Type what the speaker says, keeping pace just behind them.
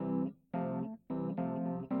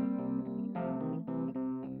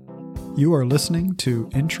You are listening to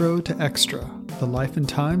Intro to Extra, the life and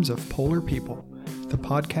times of polar people, the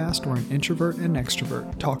podcast where an introvert and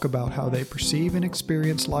extrovert talk about how they perceive and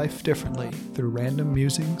experience life differently through random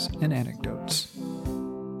musings and anecdotes.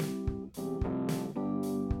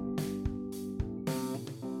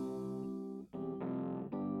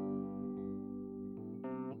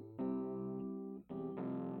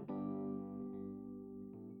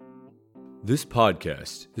 This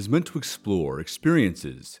podcast is meant to explore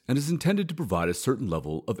experiences and is intended to provide a certain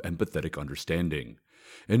level of empathetic understanding.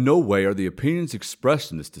 In no way are the opinions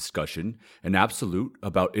expressed in this discussion an absolute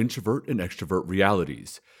about introvert and extrovert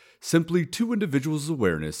realities, simply two individuals'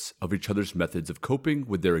 awareness of each other's methods of coping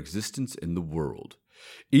with their existence in the world.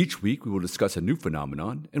 Each week we will discuss a new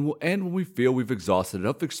phenomenon and will end when we feel we've exhausted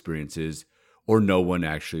enough experiences or no one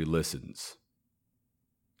actually listens.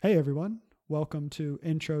 Hey everyone. Welcome to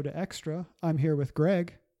Intro to Extra. I'm here with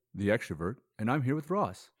Greg, the extrovert, and I'm here with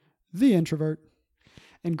Ross, the introvert.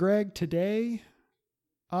 And Greg, today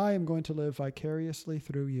I am going to live vicariously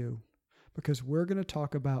through you because we're going to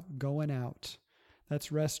talk about going out.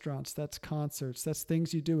 That's restaurants, that's concerts, that's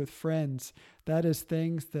things you do with friends. That is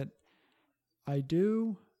things that I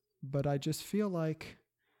do, but I just feel like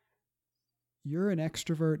you're an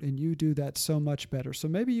extrovert and you do that so much better. So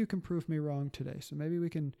maybe you can prove me wrong today. So maybe we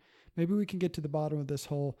can get to the bottom of this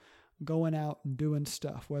whole going out and doing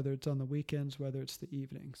stuff, whether it's on the weekends, whether it's the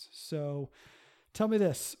evenings. So tell me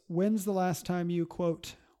this, when's the last time you,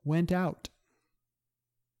 quote, went out?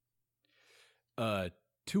 3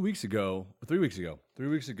 weeks ago,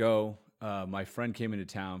 my friend came into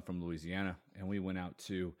town from Louisiana and we went out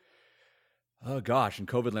to, in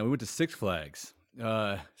COVID land, we went to Six Flags.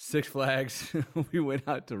 We went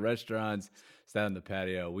out to restaurants, sat on the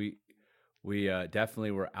patio. We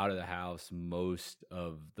definitely were out of the house most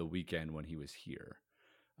of the weekend when he was here.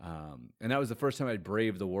 And that was the first time I'd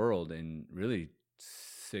braved the world in really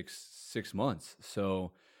six months.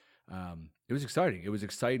 So it was exciting. It was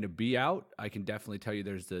exciting to be out. I can definitely tell you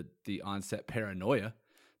there's the onset paranoia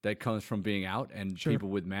that comes from being out and Sure. People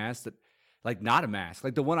with masks that, like, not a mask.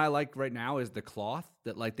 Like the one I like right now is the cloth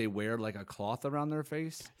that, like, they wear like a cloth around their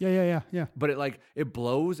face. Yeah. But it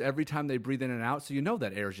blows every time they breathe in and out, so you know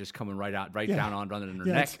that air is just coming right out, down on their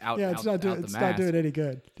neck, out the mask. It's not doing any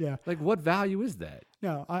good. Yeah. Like, what value is that?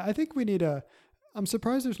 No, I think we need I'm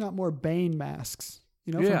surprised there's not more Bane masks,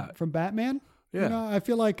 from Batman. Yeah. I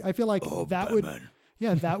feel like that Batman.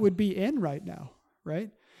 that would be in right now. Right.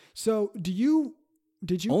 So did you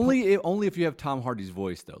only if you have Tom Hardy's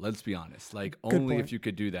voice, though? Let's be honest. Like, Good only point. if you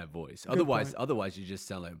could do that voice. Good Otherwise you just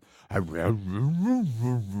sell him.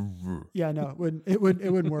 Yeah, no, it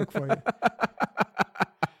wouldn't work for you.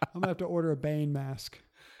 I'm gonna have to order a Bane mask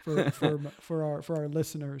for our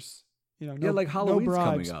listeners. Like Halloween's no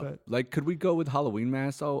bribes, coming up. But Like, could we go with Halloween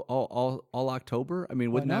masks all October? I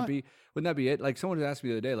mean, wouldn't that be it? Like, someone asked me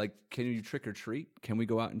the other day, like, can you trick or treat? Can we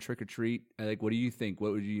go out and trick or treat? Like, what do you think?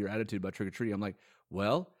 What would be your attitude about trick or treat? I'm like,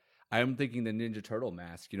 well, I'm thinking the Ninja Turtle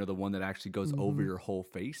mask, the one that actually goes over your whole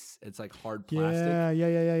face. It's like hard plastic.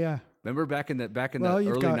 Yeah. Remember back in the Well, early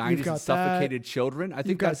you've 90s, got suffocated children? I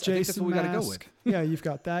think that's what we got to go with. Yeah, you've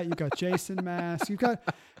got that. You've got Jason mask. You've got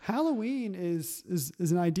Halloween is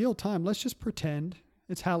an ideal time. Let's just pretend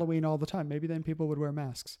it's Halloween all the time. Maybe then people would wear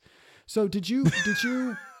masks. So did you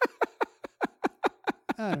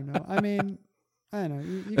I don't know. I mean, I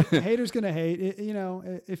don't know. Haters gonna hate.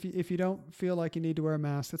 If you don't feel like you need to wear a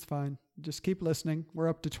mask, that's fine. Just keep listening. We're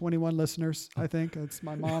up to 21 listeners. I think it's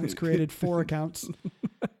my mom's created 4 accounts.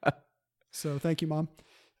 So thank you, Mom.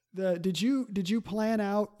 Did you plan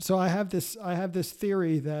out? So I have this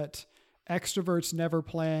theory that extroverts never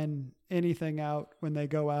plan anything out when they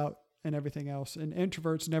go out and everything else, and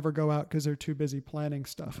introverts never go out because they're too busy planning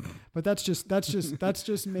stuff. But that's just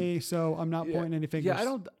me. So I'm not pointing any fingers.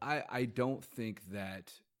 Yeah, I don't think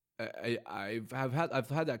that. I've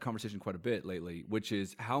had that conversation quite a bit lately, which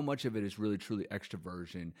is how much of it is really truly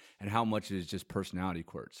extroversion and how much is just personality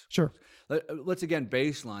quirks. Sure. Let's again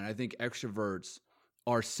baseline. I think extroverts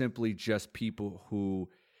are simply just people who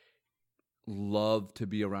love to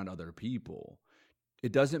be around other people.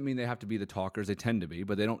 It doesn't mean they have to be the talkers. They tend to be,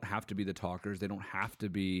 but they don't have to be the talkers. They don't have to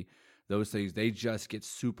be those things. They just get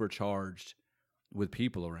supercharged with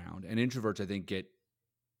people around. And introverts, I think, get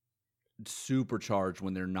supercharged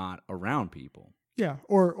when they're not around people. Yeah,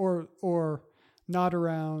 or not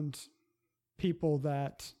around people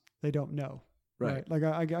that they don't know. Right. Like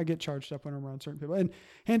I get charged up when I'm around certain people, and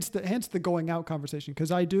hence the going out conversation,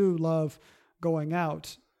 because I do love going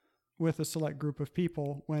out with a select group of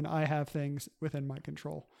people when I have things within my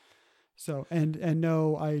control. So, and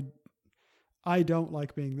no, I don't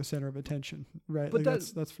like being the center of attention, right? But like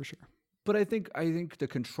that's for sure. But I think the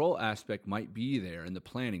control aspect might be there in the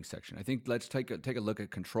planning section. I think let's take a look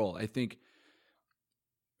at control. I think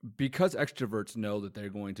because extroverts know that they're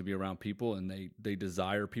going to be around people and they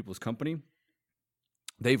desire people's company,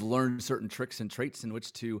 they've learned certain tricks and traits in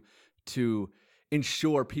which to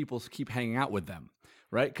ensure people keep hanging out with them,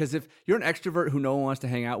 right? Because if you're an extrovert who no one wants to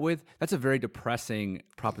hang out with, that's a very depressing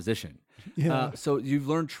proposition. Yeah. So you've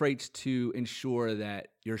learned traits to ensure that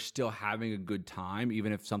you're still having a good time,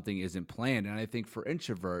 even if something isn't planned. And I think for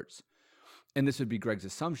introverts, and this would be Greg's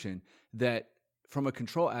assumption, that from a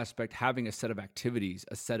control aspect, having a set of activities,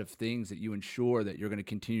 a set of things that you ensure that you're going to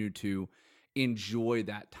continue to enjoy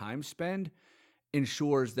that time spend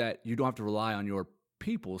ensures that you don't have to rely on your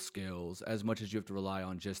people skills as much as you have to rely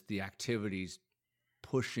on just the activities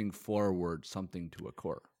pushing forward something to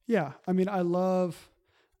occur. Yeah. I mean, I love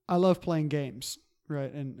playing games,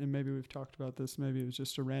 right? And maybe we've talked about this. Maybe it was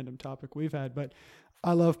just a random topic we've had, but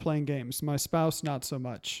I love playing games. My spouse, not so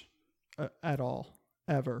much at all,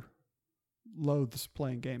 ever. Loathes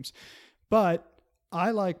playing games. But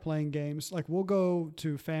I like playing games. Like we'll go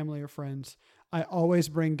to family or friends. I always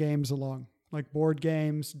bring games along, like board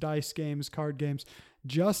games, dice games, card games,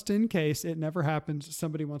 just in case it never happens.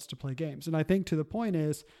 Somebody wants to play games. And I think to the point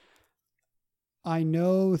is, I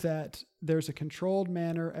know that there's a controlled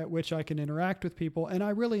manner at which I can interact with people, and I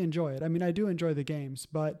really enjoy it. I mean, I do enjoy the games,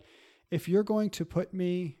 but if you're going to put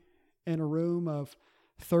me in a room of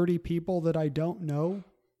 30 people that I don't know,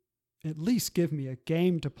 at least give me a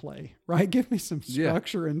game to play, right? Give me some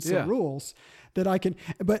structure and some rules that I can,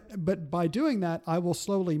 but by doing that, I will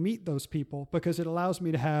slowly meet those people because it allows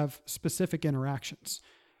me to have specific interactions.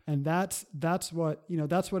 And that's what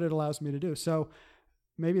it allows me to do. So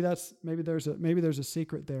maybe there's a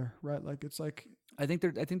secret there, right? Like it's like, I think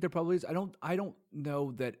there probably is. I don't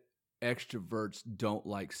know that extroverts don't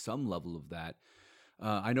like some level of that.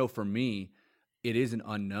 I know for me, it is an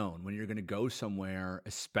unknown when you're going to go somewhere,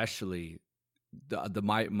 especially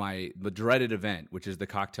the dreaded event, which is the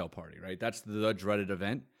cocktail party, right? That's the dreaded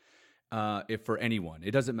event. If for anyone, it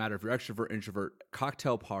doesn't matter if you're extrovert, introvert,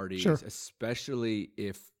 cocktail parties, sure. especially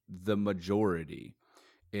if the majority,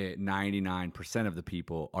 99% of the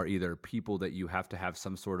people are either people that you have to have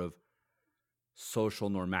some sort of social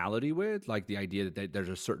normality with, like the idea that there's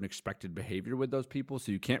a certain expected behavior with those people.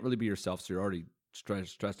 So you can't really be yourself. So you're already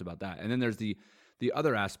stressed about that. And then there's the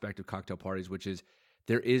other aspect of cocktail parties, which is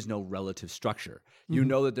there is no relative structure. You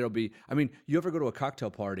know that there'll be, I mean, you ever go to a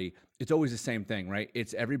cocktail party, it's always the same thing, right?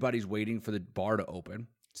 It's everybody's waiting for the bar to open.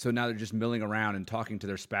 So now they're just milling around and talking to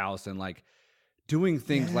their spouse and like doing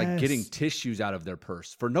things like getting tissues out of their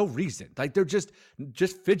purse for no reason. Like they're just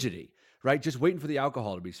fidgety, right? Just waiting for the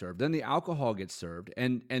alcohol to be served. Then the alcohol gets served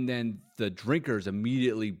and then the drinkers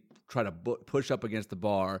immediately try to push up against the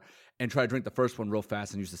bar and try to drink the first one real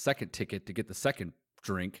fast and use the second ticket to get the second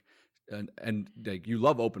drink. And like, you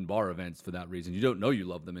love open bar events for that reason. You don't know you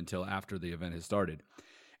love them until after the event has started.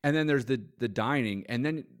 And then there's the dining.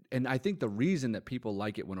 And I think the reason that people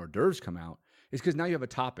like it when hors d'oeuvres come out is because now you have a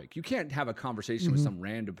topic. You can't have a conversation with some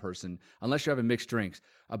random person unless you're having mixed drinks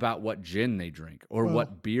about what gin they drink or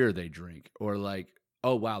what beer they drink or like,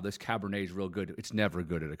 oh, wow, this Cabernet is real good. It's never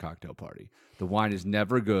good at a cocktail party. The wine is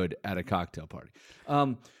never good at a cocktail party.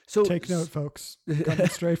 So take note, folks. Coming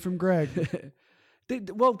straight from Greg.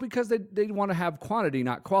 Because they want to have quantity,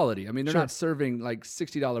 not quality. I mean, they're not serving like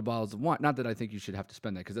 $60 bottles of wine. Not that I think you should have to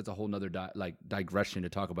spend that because that's a whole nother digression to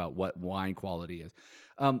talk about what wine quality is.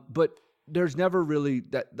 But there's never really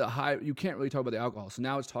you can't really talk about the alcohol. So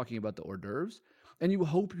now it's talking about the hors d'oeuvres. And you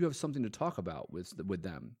hope you have something to talk about with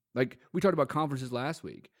them. Like we talked about conferences last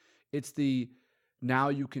week. It's now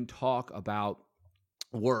you can talk about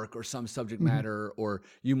work or some subject matter, or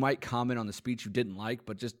you might comment on the speech you didn't like,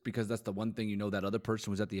 but just because that's the one thing you know that other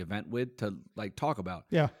person was at the event with to like talk about.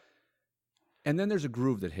 Yeah. And then there's a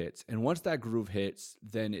groove that hits. And once that groove hits,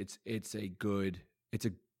 then it's a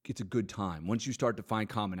good time once you start to find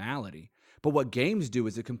commonality. But what games do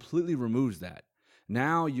is it completely removes that.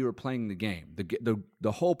 Now you're playing the game.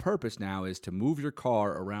 The whole purpose now is to move your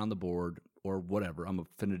car around the board or whatever. I'm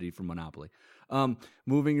affinity for Monopoly.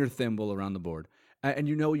 Moving your thimble around the board. And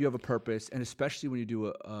you know you have a purpose, and especially when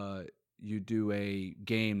you do a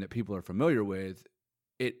game that people are familiar with,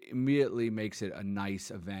 it immediately makes it a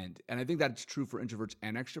nice event. And I think that's true for introverts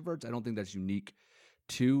and extroverts. I don't think that's unique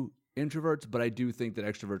to introverts, but I do think that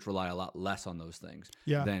extroverts rely a lot less on those things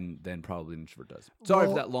than probably an introvert does. Sorry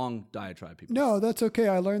for that long diatribe, people. No, that's okay.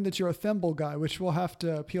 I learned that you're a thimble guy, which we'll have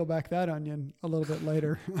to peel back that onion a little bit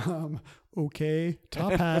later. Okay,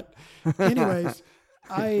 top hat. Anyways,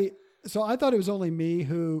 I thought it was only me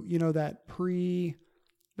who, that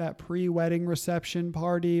that pre-wedding reception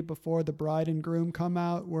party before the bride and groom come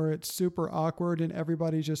out, where it's super awkward and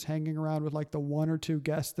everybody's just hanging around with like the one or two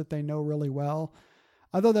guests that they know really well.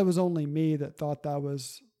 I thought that was only me that thought that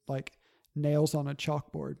was like nails on a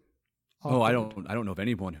chalkboard. Awkward. Oh, I don't know of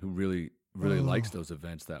anyone who really likes those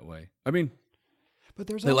events that way. I mean, but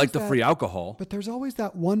they like the free alcohol. But there's always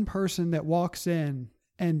that one person that walks in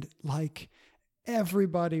and like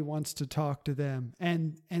everybody wants to talk to them,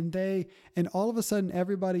 and all of a sudden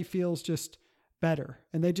everybody feels just better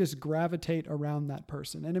and they just gravitate around that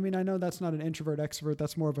person. And I mean, I know that's not an introvert extrovert,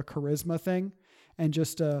 that's more of a charisma thing, and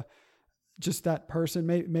just that person,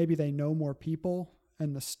 maybe they know more people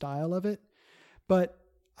and the style of it. But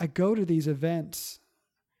I go to these events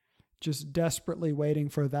just desperately waiting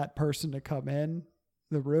for that person to come in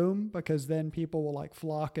the room, because then people will like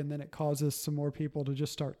flock, and then it causes some more people to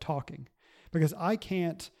just start talking. Because I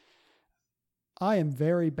am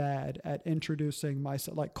very bad at introducing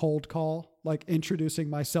myself, like cold call, like introducing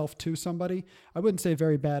myself to somebody. I wouldn't say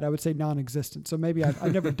very bad. I would say non-existent. So maybe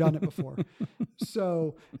I've never done it before.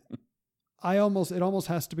 So it almost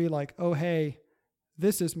has to be like, oh, hey,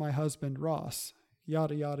 this is my husband, Ross,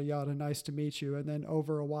 yada, yada, yada. Nice to meet you. And then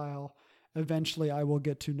over a while, eventually I will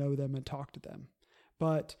get to know them and talk to them.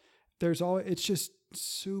 But it's just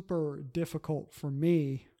super difficult for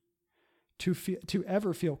me to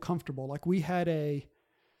ever feel comfortable. Like we had a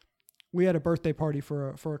birthday party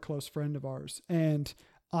for a close friend of ours, and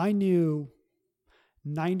I knew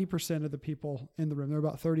 90% of the people in the room. There were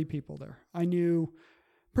about 30 people there. I knew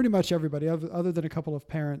pretty much everybody other than a couple of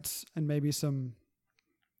parents and maybe some.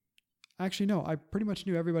 Actually, no, I pretty much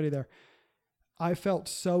knew everybody there. I felt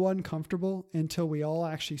so uncomfortable until we all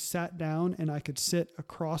actually sat down and I could sit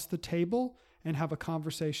across the table and have a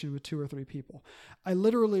conversation with 2 or 3 people. I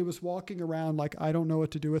literally was walking around like I don't know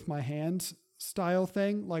what to do with my hands style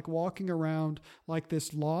thing, like walking around like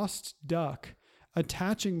this lost duck,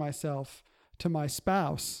 attaching myself to my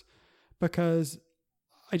spouse because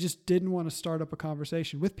I just didn't want to start up a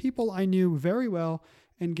conversation with people I knew very well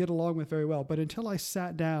and get along with very well. But until I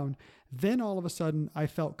sat down, then all of a sudden I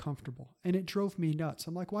felt comfortable, and it drove me nuts.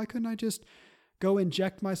 I'm like, why couldn't I just go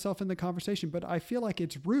inject myself in the conversation? But I feel like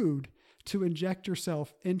it's rude to inject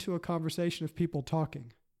yourself into a conversation of people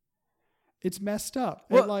talking. It's messed up.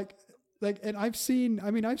 Well, And I've seen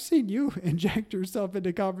you inject yourself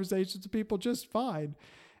into conversations with people just fine.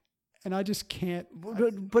 And I just can't.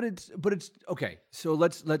 But it's okay. So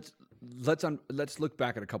let's look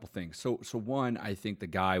back at a couple things. So one, I think the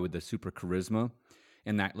guy with the super charisma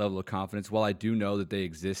and that level of confidence, while I do know that they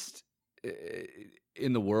exist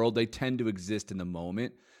in the world, they tend to exist in the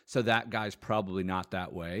moment. So that guy's probably not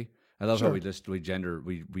that way. I love how we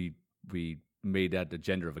made that the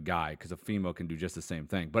gender of a guy, because a female can do just the same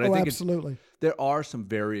thing. But I think absolutely. There are some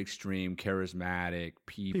very extreme, charismatic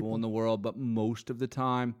people in the world, but most of the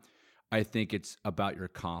time, I think it's about your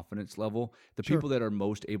confidence level. The people that are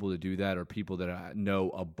most able to do that are people that know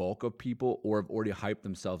a bulk of people or have already hyped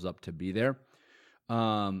themselves up to be there,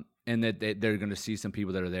 and that they're going to see some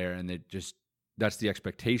people that are there, and that's the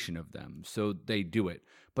expectation of them, so they do it.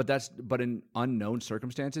 But in unknown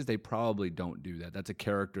circumstances, they probably don't do that. That's a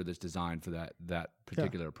character that's designed for that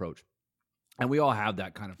particular approach, and we all have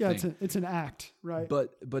that kind of thing. Yeah, it's an act, right?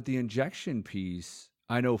 But the injection piece,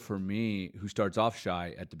 I know for me, who starts off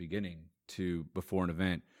shy at the beginning to before an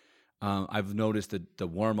event, I've noticed that the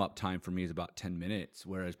warm up time for me is about 10 minutes,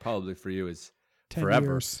 whereas probably for you is 10 forever.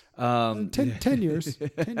 Years. 10 years.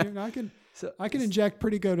 10 years. I can inject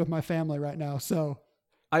pretty good with my family right now. So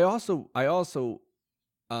I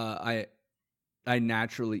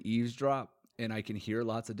naturally eavesdrop, and I can hear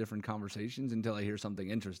lots of different conversations until I hear something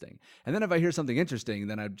interesting. And then if I hear something interesting,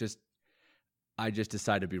 then I just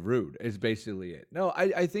decide to be rude. Is basically it. No,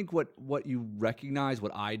 I think what you recognize,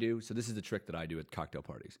 what I do, so this is the trick that I do at cocktail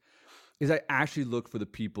parties, is I actually look for the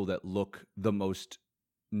people that look the most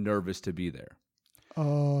nervous to be there.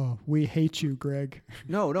 Oh, we hate you, Greg.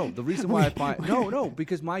 No. The reason why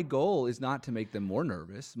because my goal is not to make them more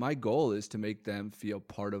nervous. My goal is to make them feel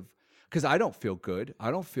part of, because I don't feel good. I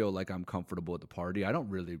don't feel like I'm comfortable at the party. I don't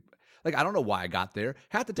really, I don't know why I got there.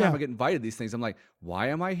 Half the time I get invited to these things, I'm like, why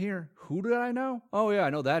am I here? Who did I know? Oh yeah,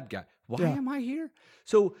 I know that guy. Why am I here?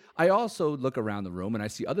 So I also look around the room and I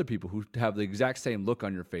see other people who have the exact same look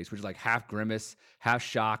on your face, which is like half grimace, half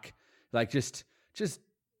shock, like just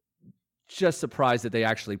surprised that they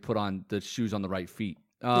actually put on the shoes on the right feet.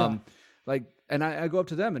 And I go up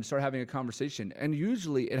to them and start having a conversation. And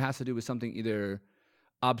usually it has to do with something either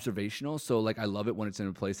observational. So I love it when it's in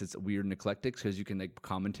a place that's weird and eclectic, because you can make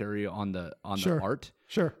commentary on the art.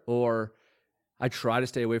 Sure. Or I try to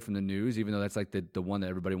stay away from the news, even though that's the one that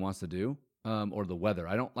everybody wants to do. or the weather.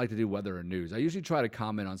 I don't like to do weather or news. I usually try to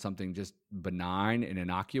comment on something just benign and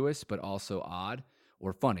innocuous, but also odd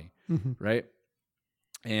or funny, right?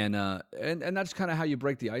 And that's kind of how you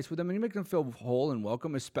break the ice with them, and you make them feel whole and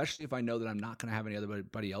welcome, especially if I know that I'm not going to have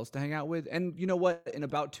anybody else to hang out with. And you know what? In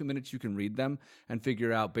about 2 minutes, you can read them and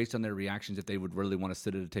figure out based on their reactions if they would really want to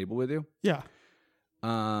sit at a table with you. Yeah.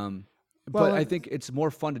 But I think it's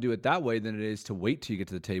more fun to do it that way than it is to wait till you get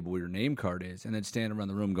to the table where your name card is, and then stand around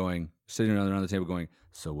the room sitting around the table going,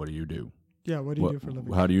 "So what do you do? Yeah, what do you do for a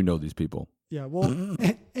living? How do you know these people?" Yeah, well,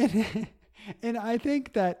 and I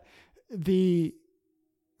think that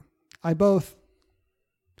I both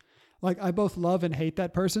love and hate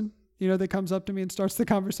that person, that comes up to me and starts the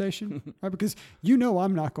conversation, right? Because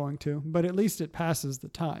I'm not going to, but at least it passes the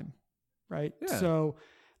time, right? Yeah. So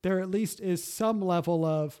there at least is some level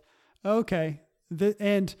of, okay,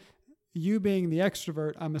 and you being the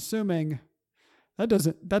extrovert, I'm assuming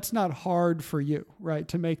that's not hard for you, right?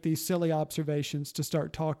 To make these silly observations to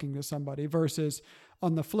start talking to somebody versus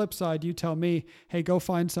on the flip side, you tell me, hey, go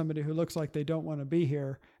find somebody who looks like they don't want to be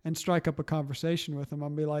here and strike up a conversation with them. I'll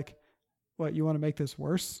be like, what, you want to make this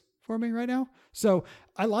worse for me right now? So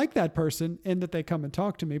I like that person in that they come and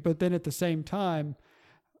talk to me, but then at the same time,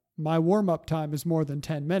 my warm-up time is more than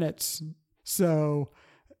 10 minutes. So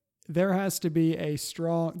there has to be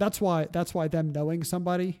that's why them knowing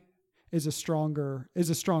somebody is a strong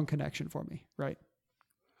connection for me. Right.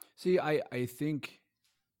 See, I think,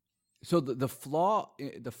 so the fly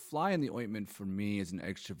in the ointment for me as an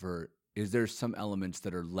extrovert is there's some elements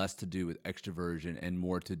that are less to do with extroversion and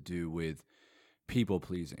more to do with people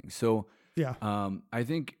pleasing. So yeah, I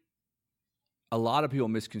think a lot of people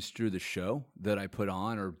misconstrue the show that I put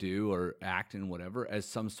on or do or act in whatever as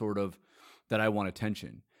some sort of that I want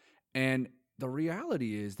attention. And the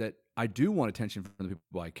reality is that I do want attention from the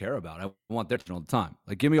people I care about. I want their attention all the time.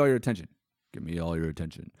 Like, give me all your attention. Give me all your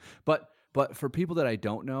attention. But for people that I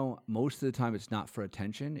don't know, most of the time it's not for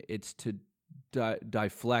attention. It's to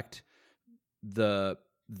deflect the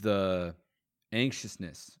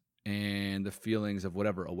anxiousness and the feelings of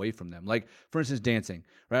whatever away from them. Like, for instance, dancing,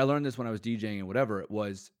 right? I learned this when I was DJing and whatever it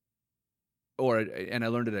was, and I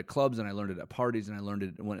learned it at clubs and I learned it at parties and I learned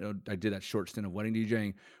it when I did that short stint of wedding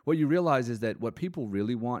DJing. What you realize is that what people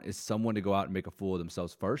really want is someone to go out and make a fool of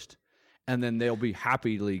themselves first. And then they'll be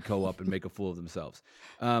happily go up and make a fool of themselves.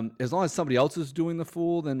 As long as somebody else is doing the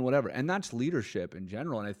fool, then whatever. And that's leadership in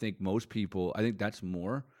general. And I think that's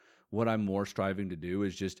more what I'm more striving to do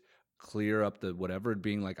is just clear up the whatever,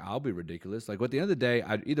 being like, I'll be ridiculous. Like, at the end of the day,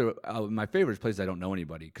 my favorite is places I don't know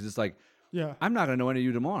anybody. Because it's like, yeah, I'm not going to know any of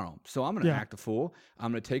you tomorrow. So I'm going to act a fool.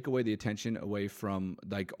 I'm going to take away the attention away from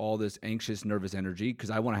like all this anxious, nervous energy because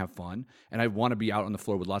I want to have fun. And I want to be out on the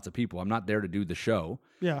floor with lots of people. I'm not there to do the show.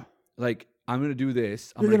 Yeah. Like, I'm going to do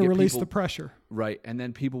this. You're going to release the pressure. Right. And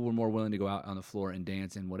then people were more willing to go out on the floor and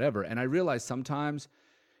dance and whatever. And I realized sometimes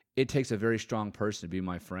it takes a very strong person to be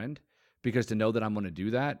my friend, because to know that I'm going to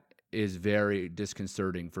do that is very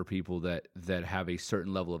disconcerting for people that have a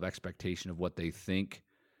certain level of expectation of what they think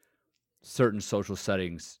certain social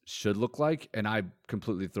settings should look like. And I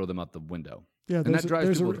completely throw them out the window. Yeah. And that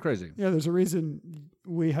drives people crazy. Yeah. There's a reason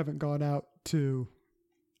we haven't gone out to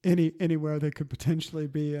anywhere that could potentially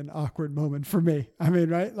be an awkward moment for me. I mean,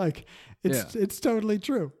 right? Like it's totally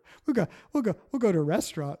true. We'll go to a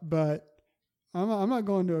restaurant, but I'm not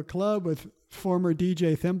going to a club with former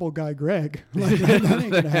DJ Thimble guy Greg. Like, that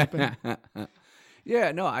ain't gonna happen.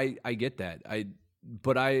 Yeah, no, I get that.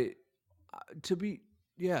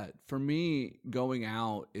 For me, going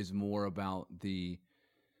out is more about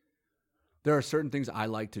there are certain things I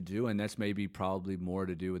like to do, and that's maybe probably more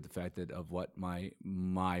to do with the fact that of what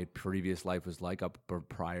my previous life was like up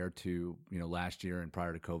prior to last year and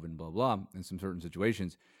prior to COVID and blah blah in some certain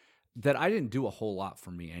situations that I didn't do a whole lot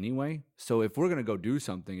for me anyway. So if we're gonna go do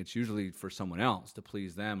something, it's usually for someone else to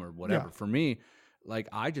please them or whatever. Yeah. For me, like,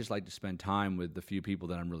 I just like to spend time with the few people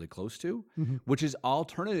that I'm really close to, which is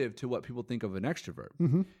alternative to what people think of an extrovert.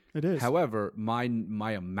 Mm-hmm. It is. However, my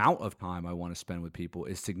amount of time I want to spend with people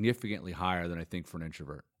is significantly higher than I think for an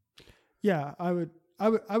introvert. Yeah, I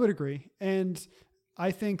would agree. And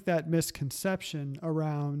I think that misconception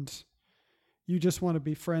around you just want to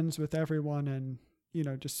be friends with everyone and,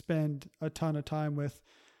 just spend a ton of time with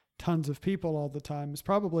tons of people all the time is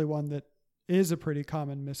probably one that is a pretty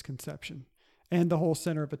common misconception. And the whole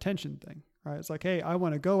center of attention thing, right? It's like, hey, I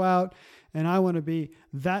want to go out and I want to be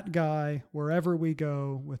that guy wherever we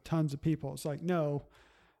go with tons of people. It's like, no,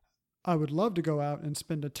 I would love to go out and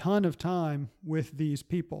spend a ton of time with these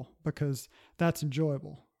people because that's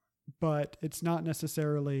enjoyable. But it's not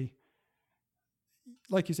necessarily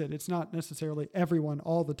like you said, it's not necessarily everyone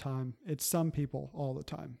all the time. It's some people all the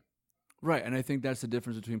time. Right, and I think that's the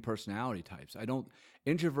difference between personality types.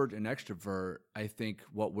 Introvert and extrovert, I think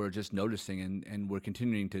what we're just noticing and we're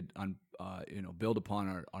continuing to build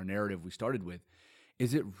upon our narrative we started with,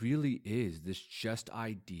 is it really is this just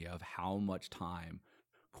idea of how much time,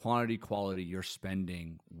 quantity, quality you're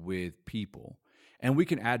spending with people. And we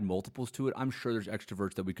can add multiples to it. I'm sure there's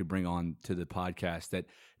extroverts that we could bring on to the podcast that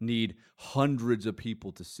need hundreds of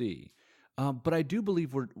people to see. But I do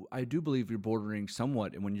believe you're bordering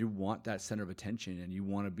somewhat, and when you want that center of attention and you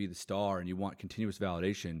want to be the star and you want continuous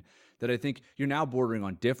validation, that I think you're now bordering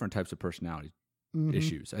on different types of personality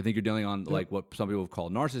issues. I think you're dealing on like what some people have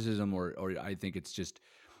called narcissism, or I think it's just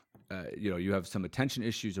you have some attention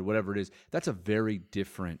issues or whatever it is. That's a very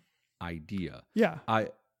different idea. Yeah.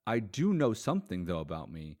 I do know something though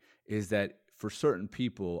about me is that for certain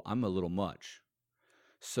people I'm a little much.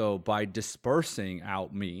 So by dispersing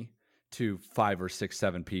out me to 5 or 6,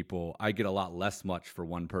 7 people, I get a lot less much for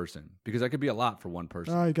one person because I could be a lot for one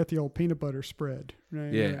person. Oh, you got the old peanut butter spread.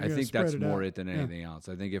 Right? Yeah, I think that's more it than anything else.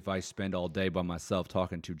 I think if I spend all day by myself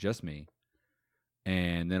talking to just me,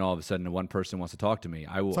 and then all of a sudden one person wants to talk to me,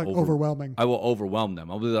 I will overwhelming. I will overwhelm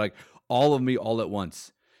them. I'll be like, all of me all at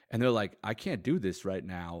once. And they're like, I can't do this right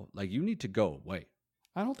now. Like, you need to go away.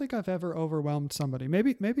 I don't think I've ever overwhelmed somebody.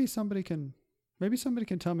 Maybe somebody can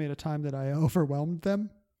tell me at a time that I overwhelmed them.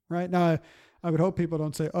 Right now, I would hope people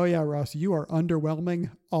don't say, "Oh yeah, Ross, you are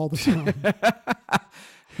underwhelming all the time."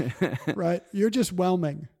 Right? You're just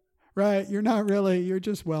whelming. Right? You're not really. You're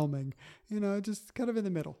just whelming. Just kind of in the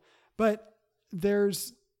middle. But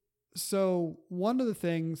one of the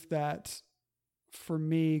things that for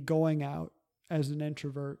me going out as an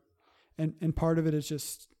introvert, and part of it is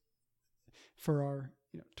just for our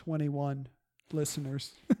 21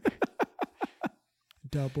 listeners.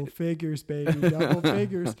 Double figures, baby, double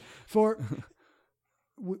figures.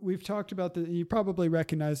 We've talked about you probably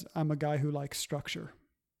recognize I'm a guy who likes structure.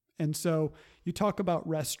 And so you talk about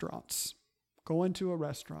restaurants, go into a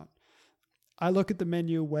restaurant. I look at the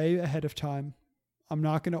menu way ahead of time. I'm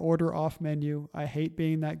not going to order off menu. I hate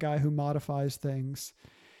being that guy who modifies things.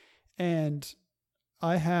 And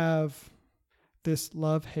I have this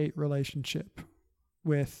love-hate relationship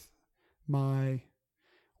with my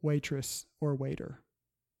waitress or waiter.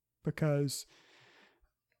 Because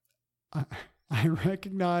I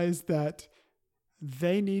recognize that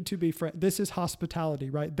they need to be this is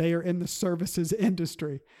hospitality, right? They are in the services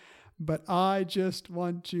industry, but I just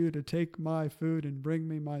want you to take my food and bring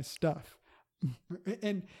me my stuff.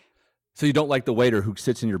 And so you don't like the waiter who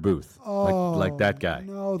sits in your booth, like that guy?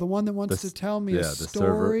 No, the one that wants to tell me a story.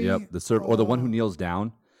 Server, yep, the server, or the one who kneels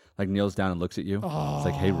down. Kneels down and looks at you. It's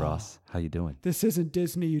like, hey, Ross, how you doing? This isn't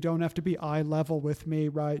Disney. You don't have to be eye level with me,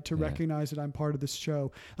 right, to recognize that I'm part of this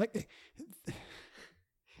show.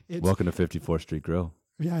 Welcome to 54th Street Grill.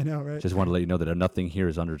 Yeah, I know, right? Just want to let you know that nothing here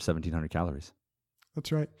is under 1,700 calories.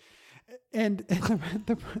 That's right. And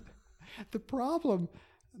the problem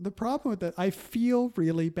with that, I feel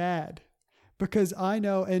really bad because I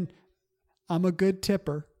know, and I'm a good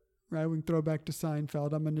tipper. Right, we can throw back to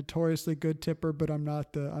Seinfeld. I'm a notoriously good tipper, but I'm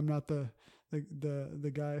not the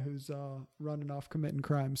guy who's running off committing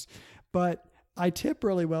crimes. But I tip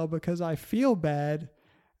really well because I feel bad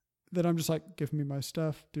that I'm just like, give me my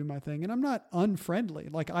stuff, do my thing, and I'm not unfriendly.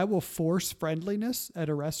 Like I will force friendliness at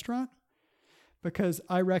a restaurant because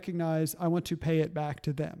I recognize I want to pay it back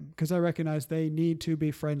to them because I recognize they need to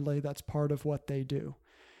be friendly. That's part of what they do.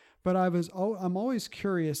 But I'm always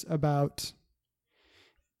curious about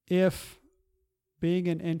if being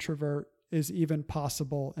an introvert is even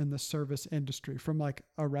possible in the service industry from like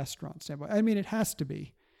a restaurant standpoint. I mean, it has to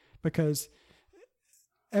be because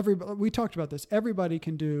we talked about this.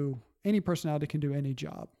 Any personality can do any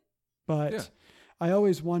job. But I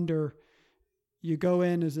always wonder, you go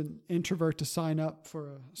in as an introvert to sign up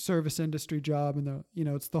for a service industry job and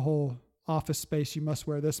it's the whole office space. You must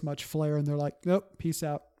wear this much flair. And they're like, nope, peace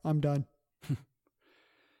out. I'm done.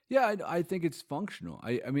 Yeah, I think it's functional.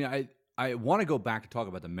 I want to go back and talk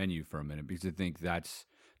about the menu for a minute because I think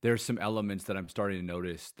there's some elements that I'm starting to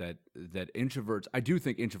notice that introverts. I do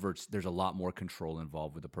think introverts. There's a lot more control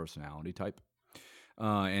involved with the personality type,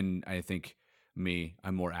 and I think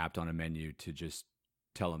I'm more apt on a menu to just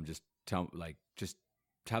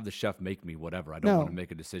have the chef make me whatever. I don't want to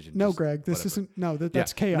make a decision. No, Greg, this isn't. No,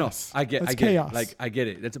 that's chaos. No, I get chaos. It. I get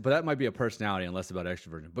it. But that might be a personality and less about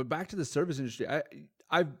extroversion. But back to the service industry,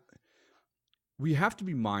 we have to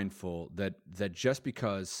be mindful that just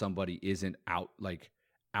because somebody isn't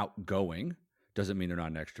outgoing doesn't mean they're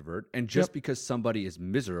not an extrovert, and just because somebody is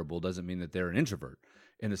miserable doesn't mean that they're an introvert.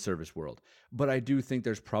 in the service world. But I do think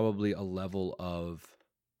there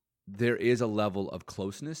is a level of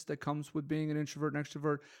closeness that comes with being an introvert and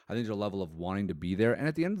extrovert. I think there's a level of wanting to be there. And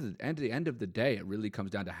at the end of the day, it really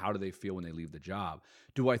comes down to how do they feel when they leave the job.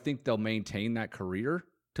 Do I think they'll maintain that career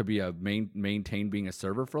to be maintain being a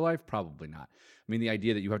server for life? Probably not. I mean, the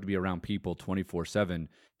idea that you have to be around people 24/7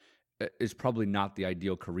 is probably not the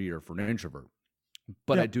ideal career for an introvert.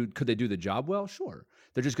 But Yeah. could they do the job well? Sure.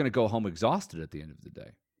 They're just going to go home exhausted at the end of the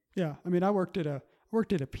day. Yeah. I mean, I worked at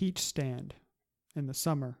a peach stand in the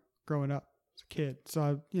summer growing up as a kid. So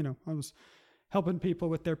I was helping people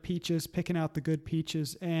with their peaches, picking out the good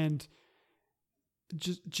peaches, and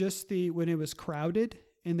when it was crowded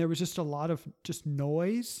and there was just a lot of just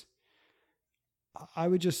noise,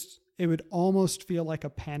 it would almost feel like a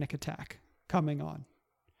panic attack coming on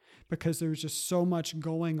because there was just so much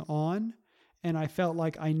going on. And I felt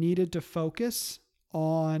like I needed to focus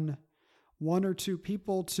on one or two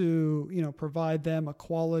people to, provide them a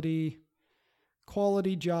quality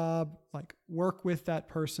job, like work with that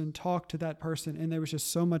person, talk to that person. And there was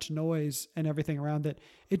just so much noise and everything around that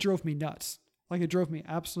it drove me nuts. Like it drove me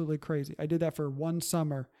absolutely crazy. I did that for one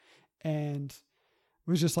summer and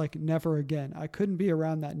was just like, never again. I couldn't be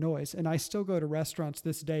around that noise. And I still go to restaurants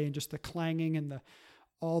this day and just the clanging and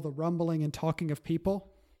all the rumbling and talking of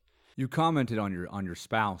people. You commented on your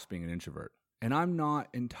spouse being an introvert, and I'm not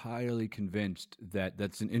entirely convinced that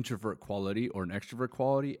that's an introvert quality or an extrovert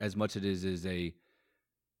quality as much as it is a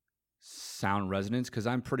sound resonance, because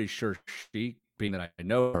I'm pretty sure she, being that I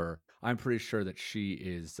know her, I'm pretty sure that she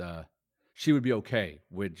would be okay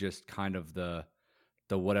with just kind of the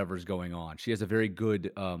whatever's going on. She has a very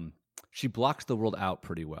good she blocks the world out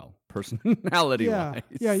pretty well, personality wise.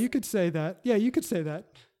 Yeah, you could say that. Yeah, you could say that.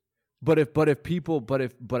 But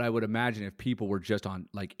I would imagine if people were just on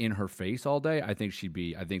like in her face all day, I think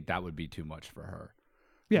that would be too much for her.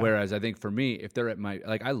 Yeah. Whereas I think for me, if they're at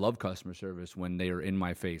I love customer service when they are in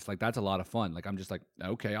my face. Like that's a lot of fun. Like I'm just like,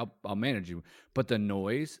 okay, I'll manage you. But the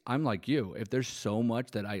noise, I'm like you. If there's so much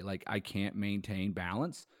that I can't maintain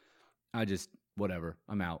balance, I just whatever,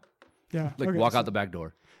 I'm out. Yeah. Walk out the back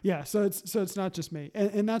door. Yeah. So it's not just me.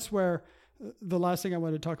 And that's where the last thing I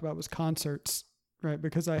wanted to talk about was concerts, right?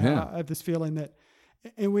 Because I have this feeling that,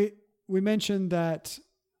 and we mentioned that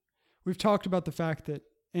we've talked about the fact that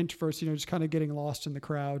introverts, just kind of getting lost in the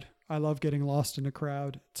crowd. I love getting lost in a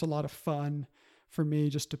crowd. It's a lot of fun for me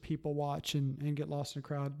just to people watch and get lost in a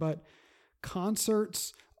crowd. But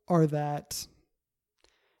concerts are it's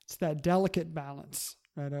that delicate balance,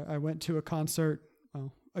 right? I went to a concert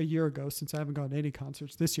a year ago, since I haven't gone to any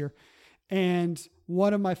concerts this year, and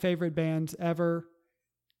one of my favorite bands ever.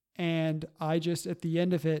 And I just, at the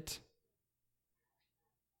end of it,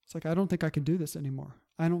 it's like, I don't think I can do this anymore.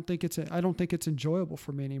 I don't think it's enjoyable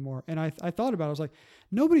for me anymore. And I thought about it. I was like,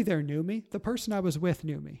 nobody there knew me. The person I was with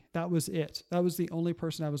knew me. That was it. That was the only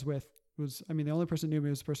person I was with. The only person who knew me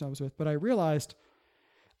was the person I was with. But I realized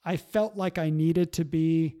I felt like I needed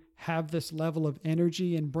to have this level of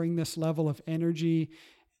energy and bring this level of energy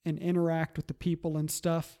and interact with the people and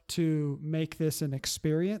stuff to make this an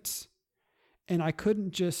experience. And I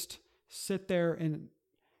couldn't just sit there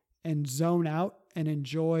and zone out and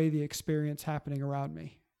enjoy the experience happening around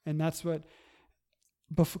me. And that's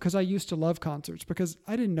because I used to love concerts because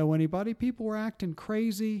I didn't know anybody. People were acting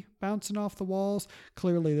crazy, bouncing off the walls.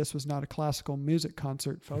 Clearly this was not a classical music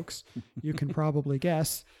concert, folks. You can probably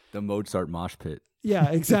guess. The Mozart mosh pit.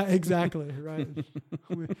 Yeah, exactly. Right.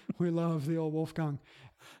 We love the old Wolfgang.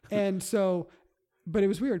 And so, but it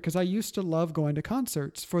was weird because I used to love going to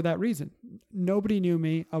concerts for that reason. Nobody knew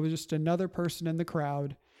me. I was just another person in the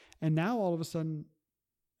crowd. And now all of a sudden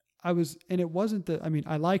and it wasn't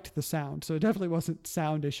I liked the sound. So it definitely wasn't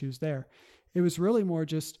sound issues there. It was really more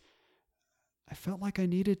just, I felt like I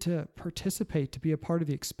needed to participate to be a part of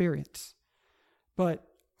the experience. But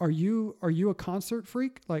are you a concert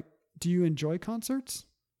freak? Like, do you enjoy concerts?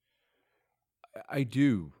 I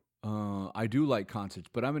do. I do like concerts,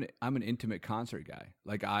 but I'm an intimate concert guy.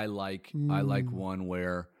 Like I like one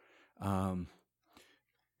where, I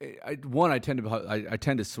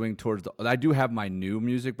tend to swing towards I do have my new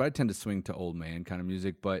music, but I tend to swing to old man kind of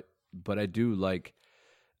music. But I do like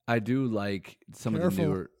some of the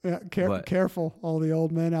newer. Yeah, careful! All the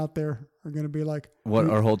old men out there are going to be like, "What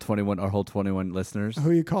our whole 21 listeners?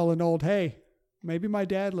 Who you calling old? Hey, maybe my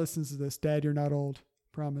dad listens to this. Dad, you're not old.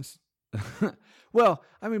 Promise." Well,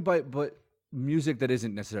 but music that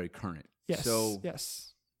isn't necessarily current. Yes. So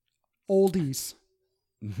yes. Oldies.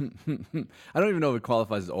 I don't even know if it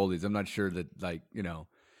qualifies as oldies. I'm not sure that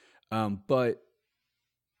but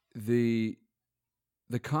the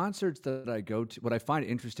The concerts that I go to, what I find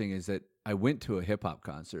interesting is that I went to a hip hop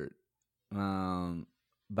concert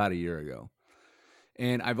about a year ago.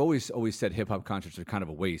 And I've always said hip hop concerts are kind of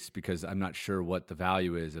a waste because I'm not sure what the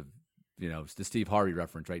value is of, the Steve Harvey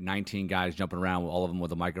reference, right? 19 guys jumping around, all of them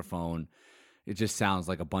with a microphone. It just sounds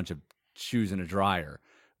like a bunch of shoes in a dryer.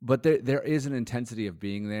 But there is an intensity of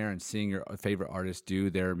being there and seeing your favorite artist do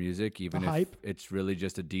their music, even if it's really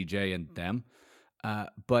just a DJ and them.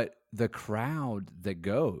 But the crowd that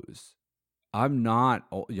goes, I'm not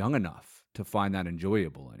young enough to find that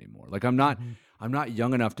enjoyable anymore. Like I'm not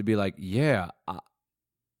young enough to be like, yeah,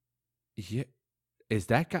 is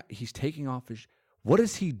that guy? He's taking off his. What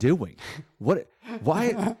is he doing?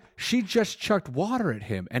 Why? She just chucked water at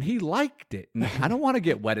him, and he liked it. And I don't want to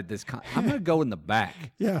get wet at this. I'm gonna go in the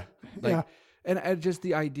back. Yeah, yeah. And just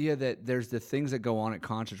the idea that there's the things that go on at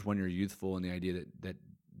concerts when you're youthful, and the idea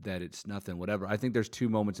that it's nothing, whatever. I think there's two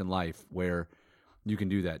moments in life where you can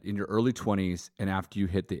do that: in your early 20s and after you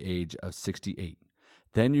hit the age of 68.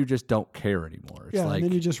 Then you just don't care anymore. It's and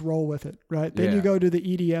then you just roll with it, right? Then you go to the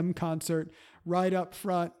EDM concert right up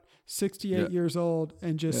front, 68 years old,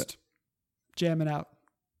 and just jamming out.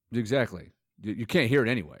 Exactly. You can't hear it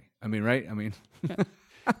anyway. I mean, right? I mean,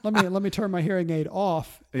 let me turn my hearing aid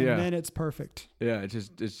off, and then it's perfect. Yeah, it's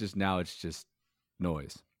just now it's just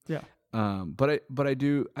noise. Yeah. But I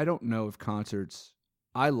don't know if concerts.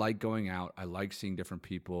 I like going out. I like seeing different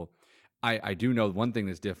people. I do know one thing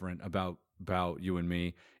that's different about you and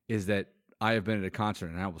me is that I have been at a concert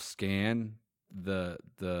and I will scan the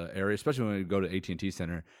area, especially when we go to AT&T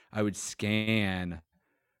Center. I would scan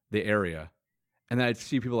the area, and then I'd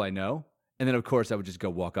see people I know, and then of course I would just go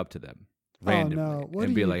walk up to them randomly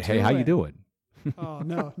and be like, "Hey, how you doing?" Oh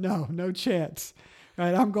no chance.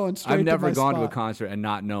 Right, I'm going straight. I've never gone spot. to a concert and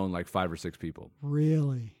not known like 5 or 6 people.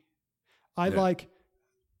 Really, I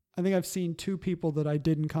think I've seen 2 people that I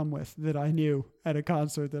didn't come with that I knew at a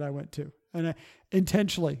concert that I went to. And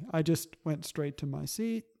intentionally, I just went straight to my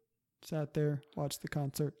seat, sat there, watched the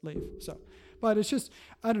concert, leave. So, but it's just,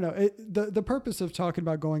 I don't know. The purpose of talking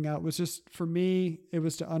about going out was just, for me, it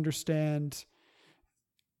was to understand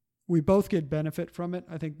we both get benefit from it.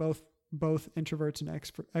 I think both introverts and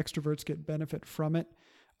extroverts get benefit from it.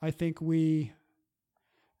 I think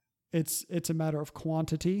it's a matter of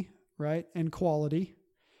quantity, right? And quality.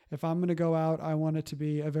 If I'm going to go out, I want it to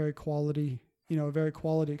be a very quality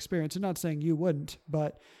experience. I'm not saying you wouldn't,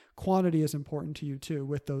 but quantity is important to you too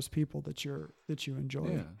with those people that you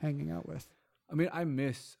enjoy hanging out with. I mean, I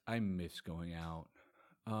miss going out.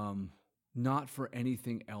 Not for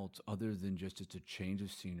anything else other than just it's a change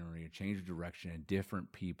of scenery, a change of direction, and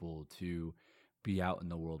different people to be out in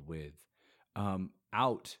the world with.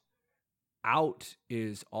 Out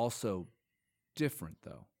is also different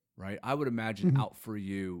though. Right. I would imagine out for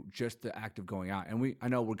you, just the act of going out. And I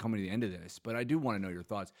know we're coming to the end of this, but I do want to know your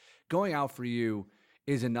thoughts. Going out for you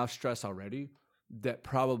is enough stress already that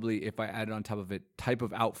probably if I added on top of it, type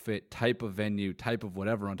of outfit, type of venue, type of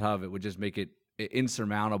whatever on top of it would just make it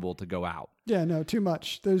insurmountable to go out. Yeah, no, too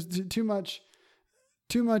much. There's too much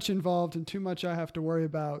involved and too much I have to worry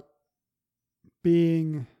about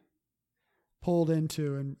being pulled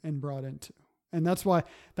into and brought into. And that's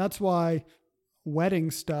why wedding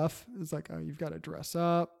stuff is like, oh, you've got to dress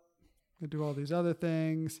up, do all these other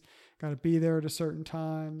things, got to be there at a certain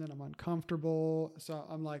time. Then I'm uncomfortable. So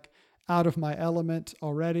I'm like out of my element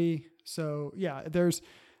already. So yeah, there's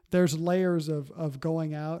layers of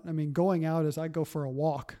going out. I mean, going out is I go for a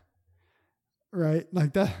walk, right?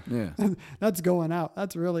 Like that. Yeah. That's going out.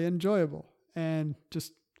 That's really enjoyable. And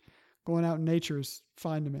just going out in nature is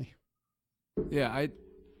fine to me.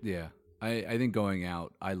 I think going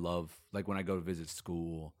out, I love, like when I go to visit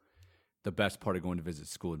school, the best part of going to visit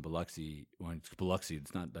school in Biloxi,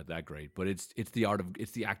 it's not that great, but it's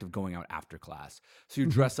the act of going out after class. So you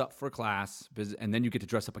dress up for class, and then you get to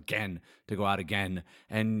dress up again to go out again,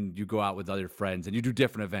 and you go out with other friends, and you do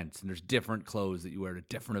different events, and there's different clothes that you wear to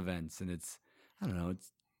different events, and it's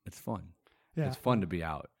fun. Yeah. It's fun to be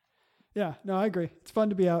out. Yeah, no, I agree. It's fun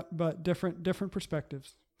to be out, but different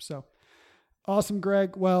perspectives. So awesome,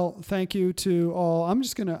 Greg. Well, thank you to all. I'm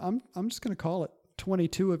just gonna call it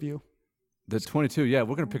 22 of you. That's 22. Yeah,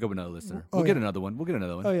 we're gonna pick up another listener. We'll get another one.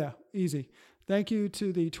 Oh yeah, easy. Thank you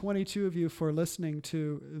to the 22 of you for listening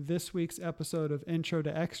to this week's episode of Intro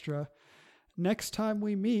to Extra. Next time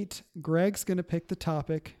we meet, Greg's gonna pick the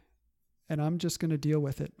topic, and I'm just gonna deal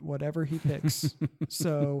with it, whatever he picks.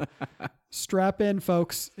 So strap in,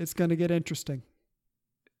 folks. It's gonna get interesting.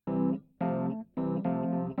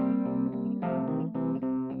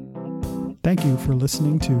 Thank you for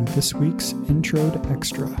listening to this week's Intro to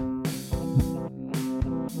Extra.